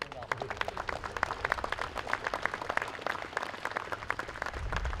 500 of them.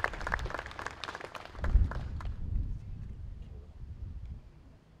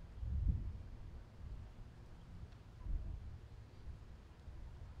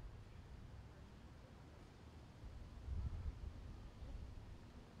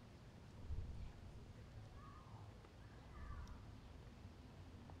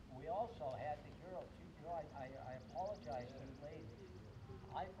 We also had the girl, I apologize to the lady.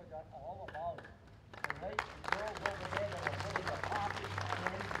 I forgot all about it. The lady, the girls over there that were putting the copies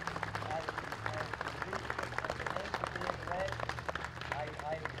in as the names were being read.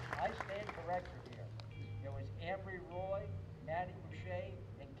 I stand corrected here. There was Ambry Roy, Maddie Boucher,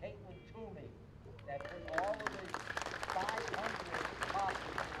 and Caitlin Toomey that put all of the 500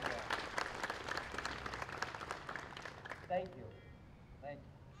 copies in there. Thank you. Thank you.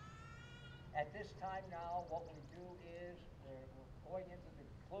 At this time now, what we do is we're going into the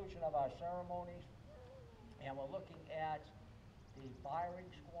conclusion of our ceremonies, and we're looking at the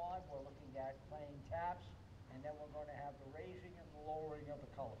firing squad, we're looking at playing taps, and then we're going to have the raising and the lowering of the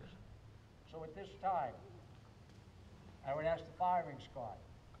colors. So at this time, I would ask the firing squad.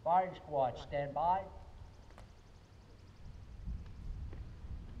 Firing squad, stand by.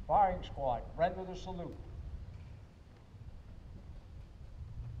 Firing squad, render the salute.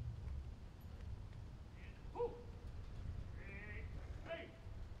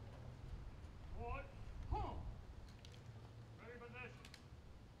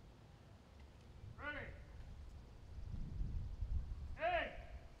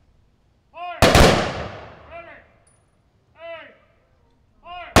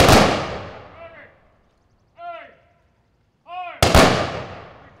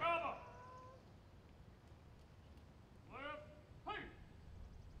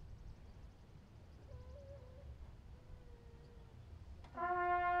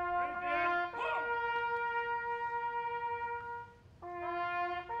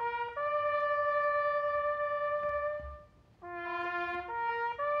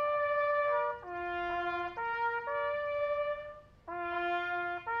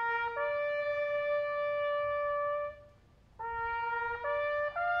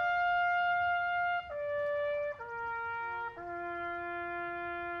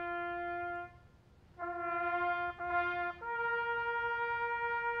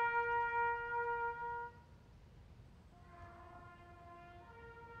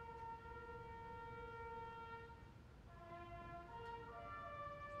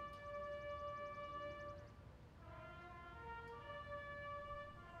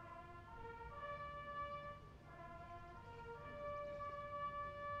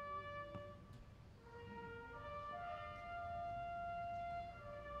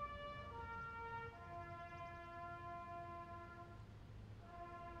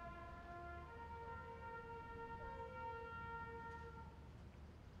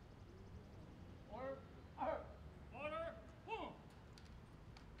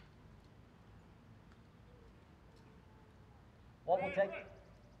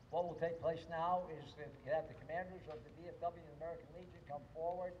 What will take place now is that you have the commanders of the VFW and American Legion come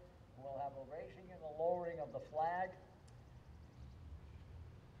forward. We'll have a raising and a lowering of the flag.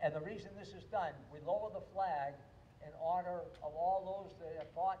 And the reason this is done, we lower the flag in honor of all those that have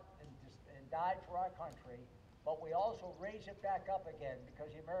fought died for our country, but we also raise it back up again because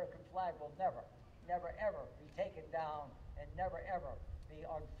the American flag will never, never, ever be taken down and never, ever be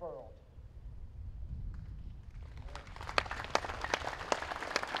unfurled.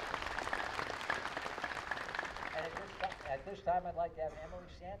 And at this time, I'd like to have Emily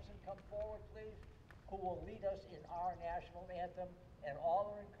Sampson come forward, please, who will lead us in our national anthem, and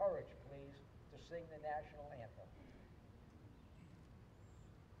all are encouraged, please, to sing the national anthem.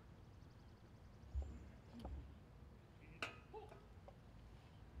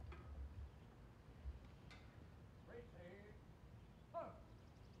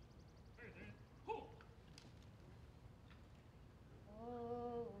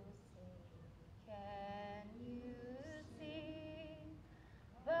 Oh, say, can you see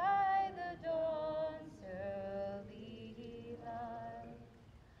by the dawn's early light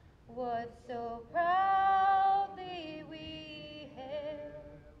what so proudly we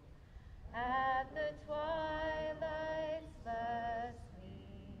hailed at the twilight's last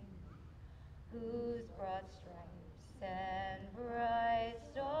gleam, whose broad stripes and bright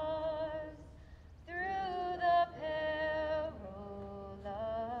stars through the perilous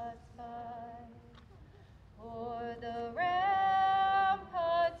fight o'er the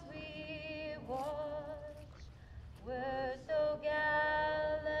ramparts we watch were so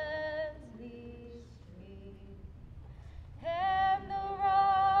gallantly streamed, and the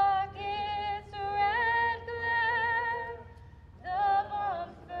rocket's red glare, the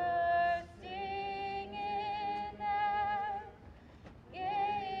bombs bursting in air,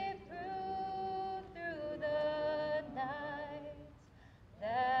 gave proof through the night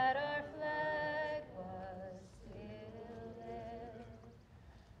that our flag was still there.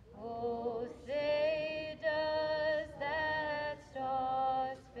 Oh, say does that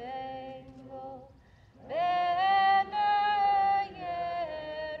star-spangled banner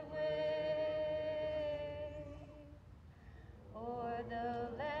yet wave o'er the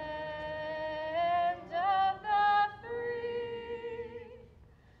land of the free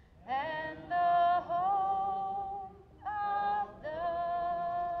and the home of the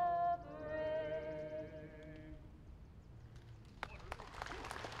brave?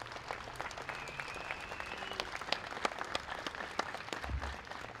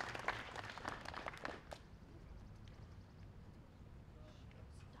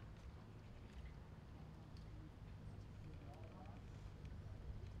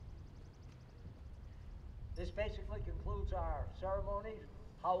 This basically concludes our ceremonies.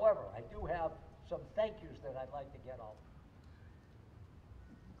 However, I do have some thank yous that I'd like to get out.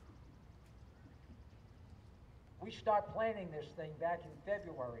 We start planning this thing back in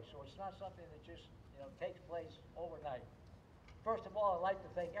February, so it's not something that just, takes place overnight. First of all, I'd like to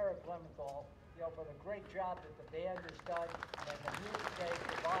thank Eric Clementhal, for the great job that the band has done and the music they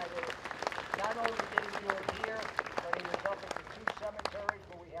provided. Not only did he do it here, but he was up at the two cemeteries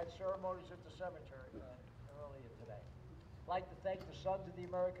where we had ceremonies at the cemetery earlier today. I'd like to thank the Sons of the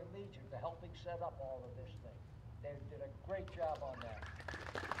American Legion for helping set up all of this thing. They did a great job on that.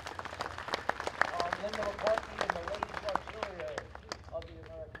 Linda McCartney and the Ladies Auxiliary of the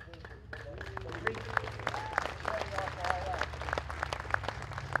American Legion for the wreath, setting off all that.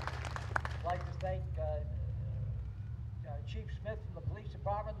 I'd like to thank Chief Smith from the Police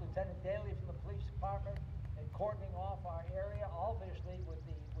Department, Lieutenant Daly from the Police Department, and cordoning off our area, obviously with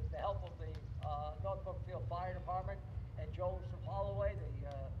the help of the North Brookfield Fire Department and Joseph Holloway,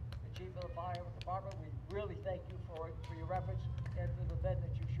 the Chief of the Fire Department. We really thank you for your efforts and for the men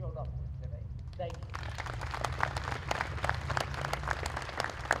that you showed up with today. Thank you.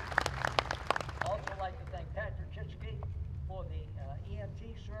 Also like to thank Patrick Chitsky for the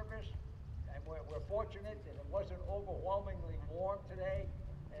EMT service. And we're fortunate that it wasn't overwhelmingly warm today.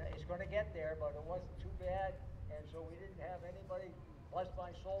 It's going to get there, but it wasn't too bad. And so we didn't have anybody, bless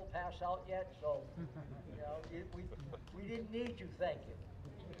my soul, pass out yet. So, we didn't need you. Thank you.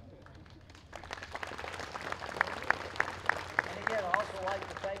 And again, I also like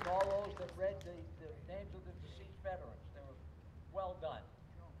to thank all those that read the names of the deceased veterans. They were well done.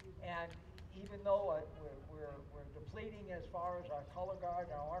 And even though we're depleting as far as our color guard,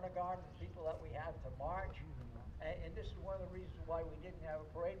 our honor guard, and the people that we have to march, and this is one of the reasons why we didn't have a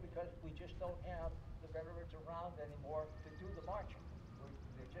parade, because we just don't have the veterans around anymore to do the marching.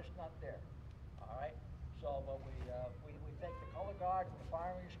 They're just not there. All right. So, but we thank the color guard and the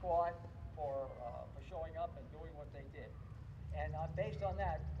firing squad for showing up and doing what they did. And based on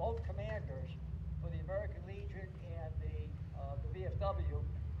that, both commanders for the American Legion and the VFW,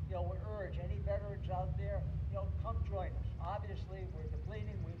 would urge any veterans out there, come join us. Obviously, we're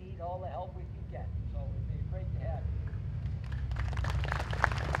depleting. We need all the help we can get. So it'd be great to have you.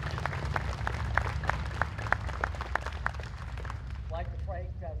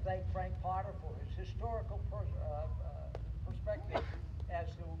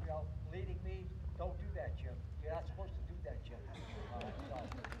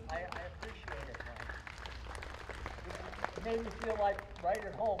 You made me feel like right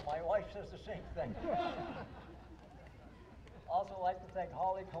at home. My wife says the same thing. Also like to thank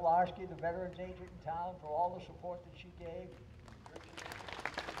Holly Kolarski, the Veterans Agent in town, for all the support that she gave.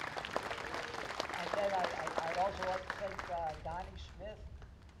 And then I'd also like to thank Donnie Smith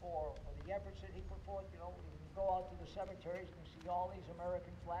for the efforts that he put forth. You know, when you go out to the cemeteries and you see all these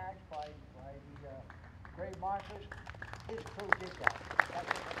American flags by the grave markers, his crew did that. That's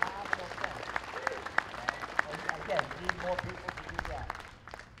a phenomenal thing. And again, we need more people to do that.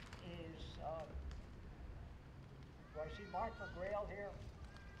 Do I see Mark McGrail here?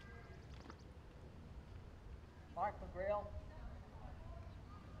 Mark McGrail?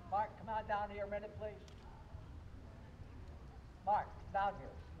 Mark, come on down here a minute, please. Mark, come down here.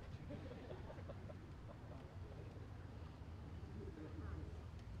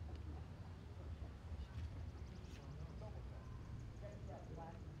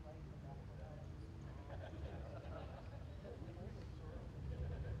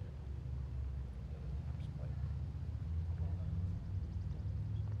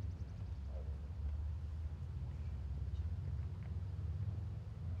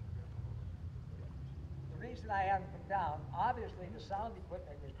 The reason I haven't come down, obviously the sound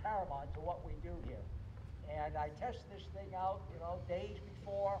equipment is paramount to what we do here. And I test this thing out, you know, days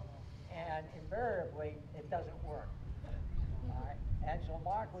before, and invariably it doesn't work. All right? And so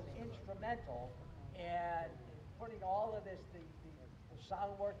Mark was instrumental in putting all of this, the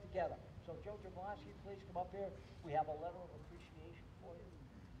sound work together. So Joe Jablonski, please come up here. We have a letter of appreciation for you.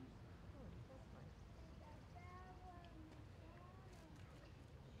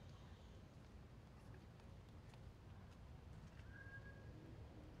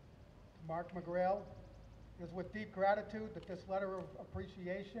 Mark McGrail, it is with deep gratitude that this letter of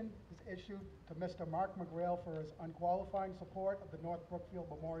appreciation is issued to Mr. Mark McGrail for his unqualifying support of the North Brookfield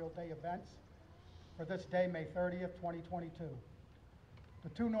Memorial Day events for this day, May 30th, 2022. The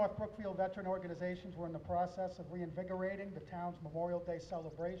two North Brookfield veteran organizations were in the process of reinvigorating the town's Memorial Day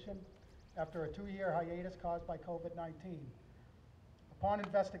celebration after a 2-year hiatus caused by COVID-19. Upon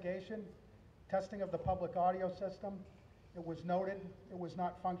investigation, testing of the public audio system, it was noted it was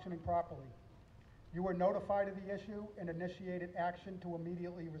not functioning properly. You were notified of the issue and initiated action to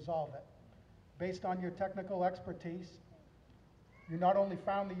immediately resolve it. Based on your technical expertise, you not only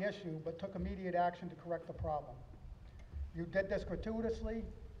found the issue, but took immediate action to correct the problem. You did this gratuitously,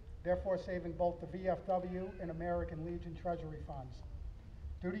 therefore saving both the VFW and American Legion Treasury funds.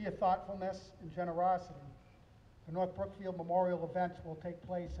 Due to your thoughtfulness and generosity, the North Brookfield Memorial events will take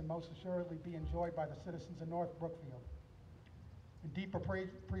place and most assuredly be enjoyed by the citizens of North Brookfield. In deep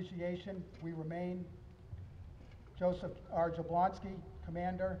appreciation, we remain Joseph R. Jablonski,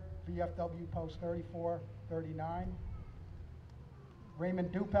 Commander, VFW Post 3439.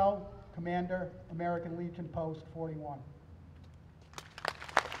 Raymond Dupel, Commander, American Legion Post 41.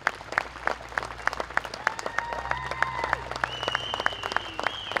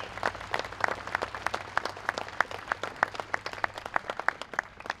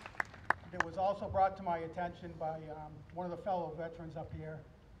 It was also brought to my attention by one of the fellow veterans up here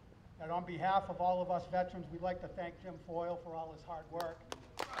that on behalf of all of us veterans, we'd like to thank Jim Foyle for all his hard work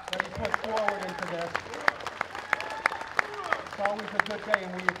that he put forward into this. It's always a good day,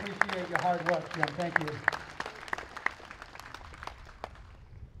 and we appreciate your hard work, Jim. Thank you.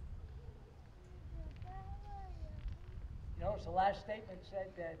 You notice the last statement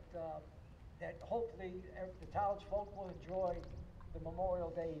said that hopefully the townsfolk will enjoy the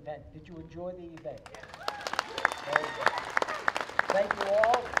Memorial Day event. Did you enjoy the event? Very good. Thank you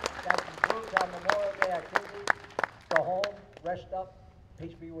all. That concludes our Memorial Day activity. Go home, rest up.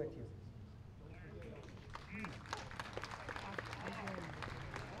 Peace be with you.